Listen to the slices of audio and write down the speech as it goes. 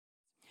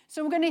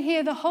So we're going to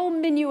hear the whole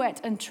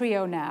minuet and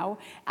trio now,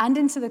 and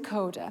into the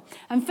coda.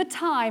 And for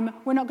time,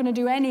 we're not going to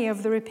do any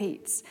of the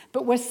repeats,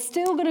 but we're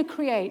still going to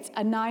create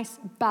a nice,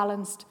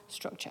 balanced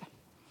structure.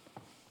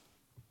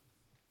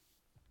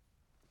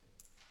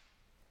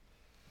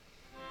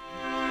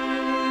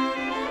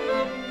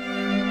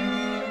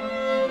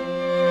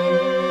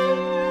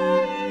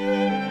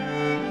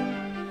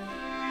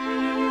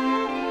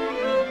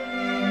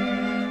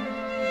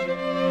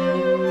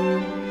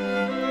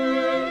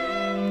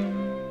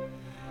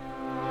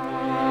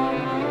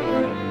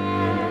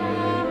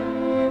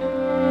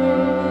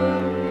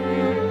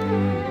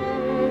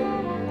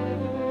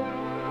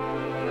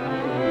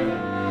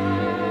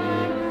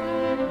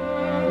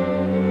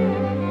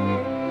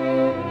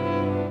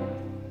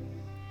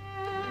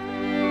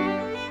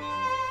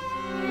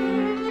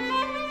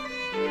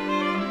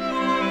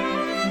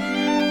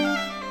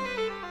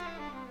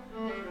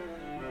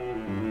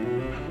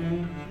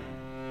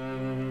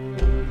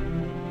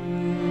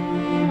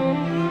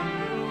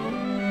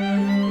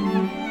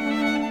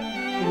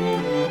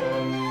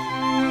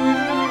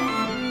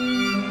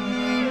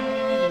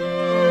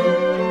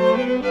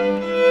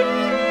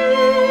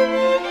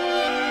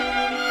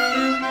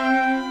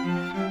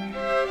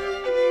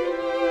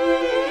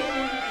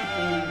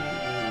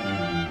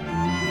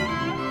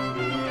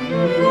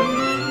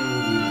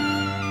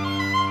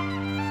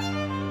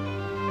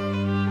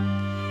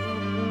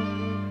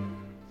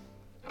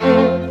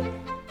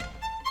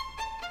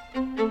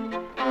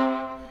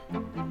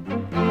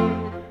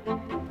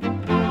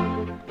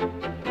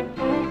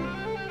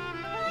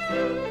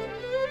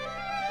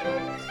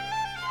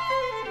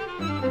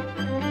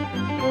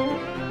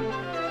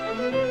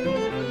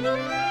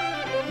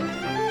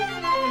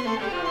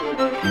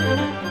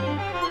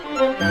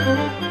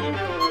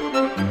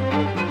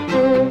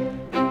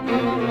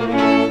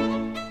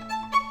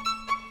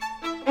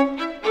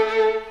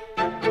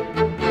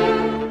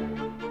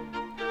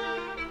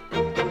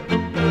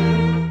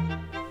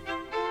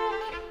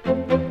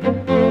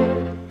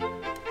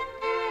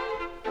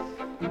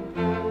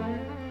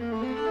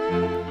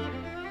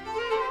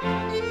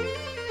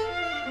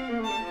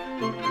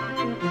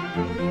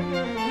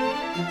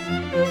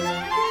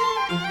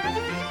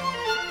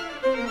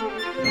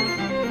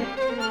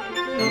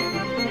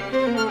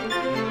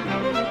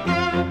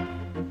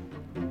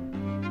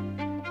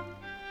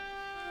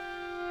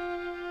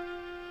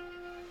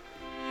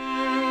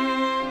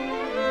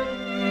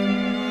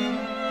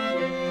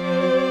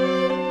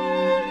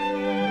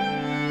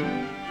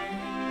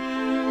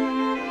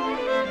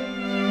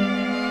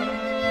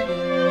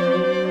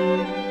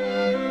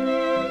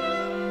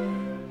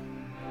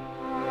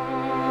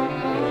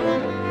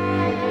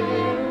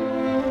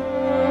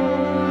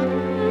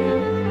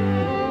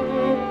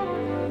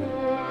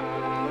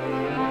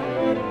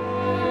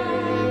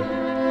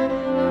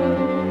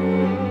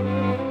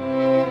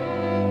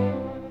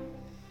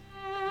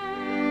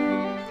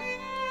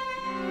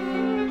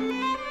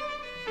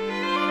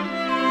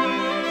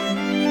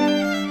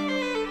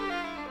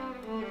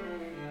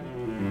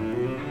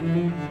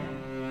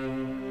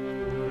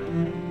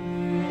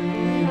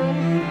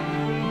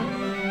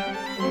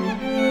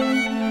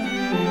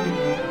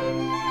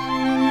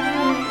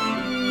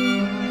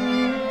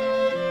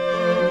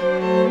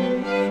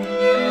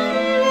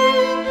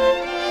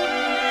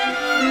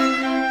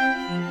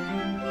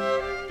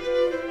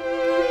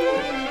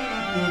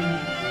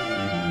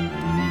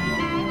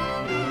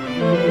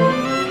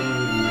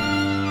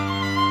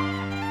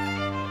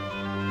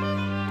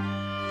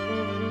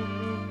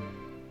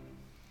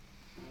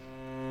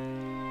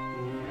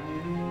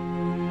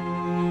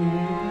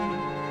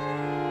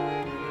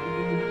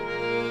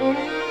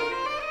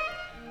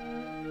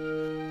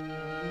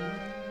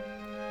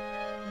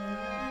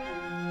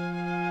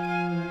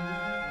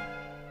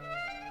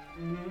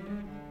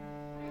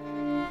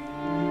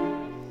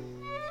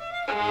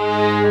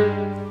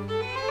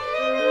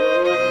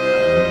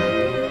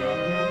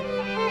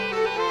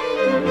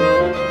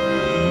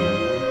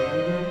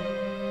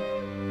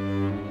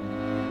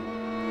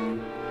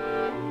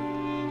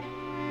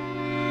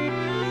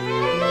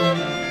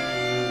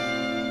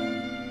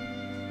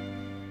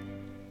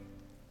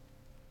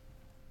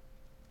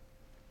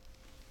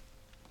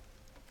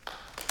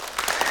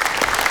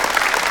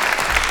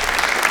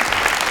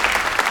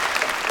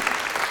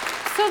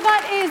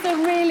 Is a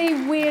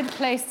really weird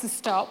place to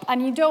stop,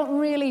 and you don't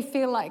really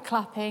feel like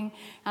clapping,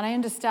 and I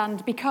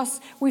understand, because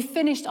we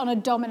finished on a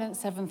dominant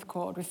 7th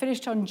chord. We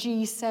finished on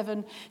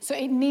G7, so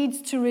it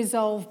needs to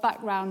resolve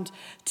back round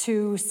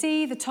to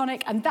C, the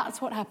tonic, and that's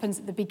what happens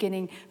at the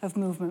beginning of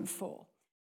movement 4.